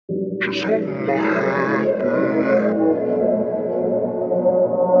She's holding my hand, baby.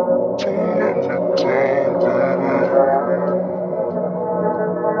 Don't let me down, baby.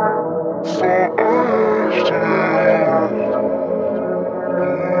 For us to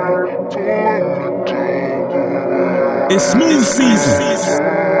don't let me down, baby. It's smooth season.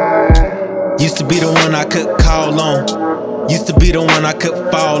 Used to be the one I could call on. Used to be the one I could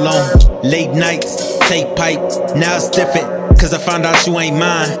fall on. Late nights, take pipe, now it's different, cause I found out you ain't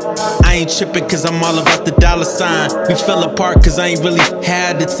mine. I ain't tripping cause I'm all about the dollar sign. We fell apart cause I ain't really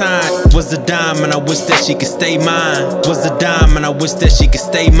had the time. Was the dime and I wish that she could stay mine. Was the dime and I wish that she could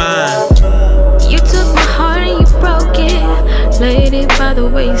stay mine. You took my heart and you broke it, laid it by the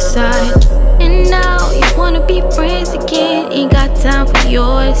wayside. And now you wanna be friends again. Ain't got time for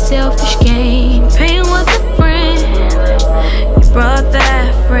your selfish game. Pain was a friend, you brought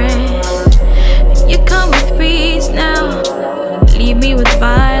that friend. You come with peace now, leave me with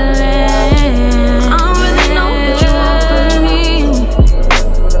violence. I don't really know what you want from me.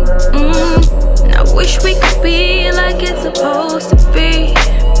 And I wish we could be like it's supposed to be,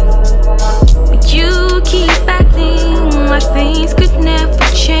 but you keep acting like things could never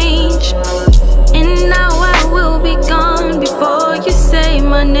change. And now I will be gone before you say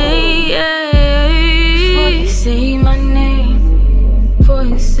my name. Before you say my name. Before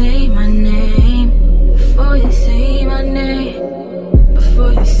you say my name. Before you say my name.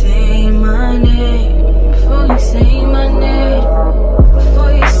 Before you say my name. Before you say my name.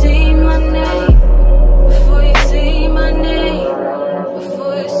 Before you say my name. Before you say my name.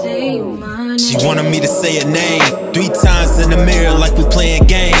 Before you say my name. She wanted me to say her name 3 times in the mirror like we playing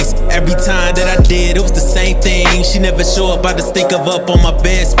games. Every time that I did, it was the same thing. She never show up, I just think of up on my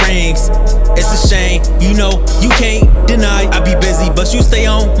bed springs. It's a shame, you know, you can't deny I be busy, but you stay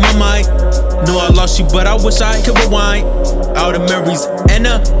on my mind. Know I lost you, but I wish I could rewind all the memories and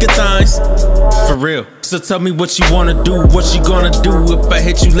the good times. For real. So tell me what you wanna do, what you gonna do if I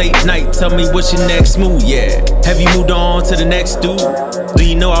hit you late night. Tell me what's your next move, yeah. Have you moved on to the next dude? Do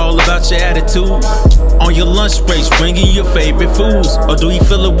you know all about your attitude? On your lunch breaks, bringing your favorite foods, or do you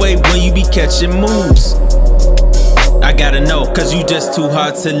feel away when you be catching moods? I gotta know, cause you just too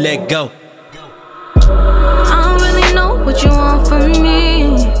hard to let go. I don't really know what you want from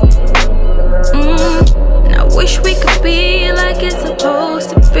me. And I wish we could be like it's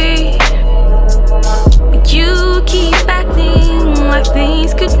supposed to be, but you keep acting like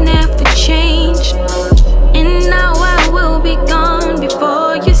things could never change. And now I will be gone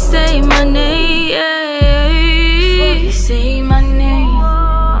before you say my name. Before you say my name.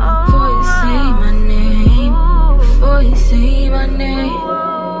 Before you say my name. Before you say my name.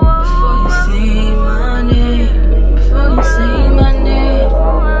 Before you say my name. Before you say my name.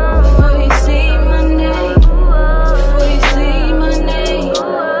 Before you say my name. Before you say my name.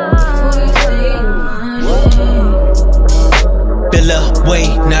 Before you say my name. Feel away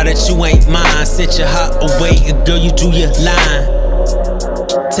now that you ain't mine. Set your heart away, and girl, you drew your line.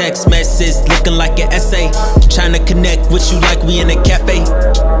 Text message looking like an essay, trying to connect with you like we in a cafe,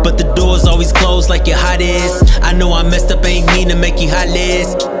 but the door's always closed like your hot is. I know I messed up, ain't mean to make you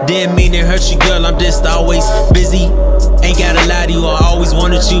hotless. Didn't mean to hurt you, girl, I'm just always busy. Ain't gotta lie to you, I always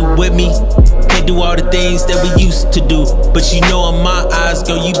wanted you with me. Can't do all the things that we used to do, but you know in my eyes,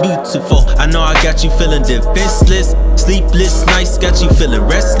 girl, you beautiful. I know I got you feeling defenseless, sleepless nights got you feeling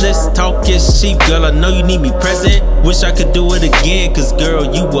restless. Talk is cheap, girl, I know you need me present. Wish I could do it again, cause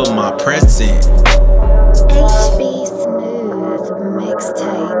girl, you were my present. HB Smooth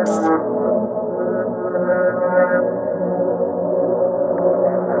Mixtapes.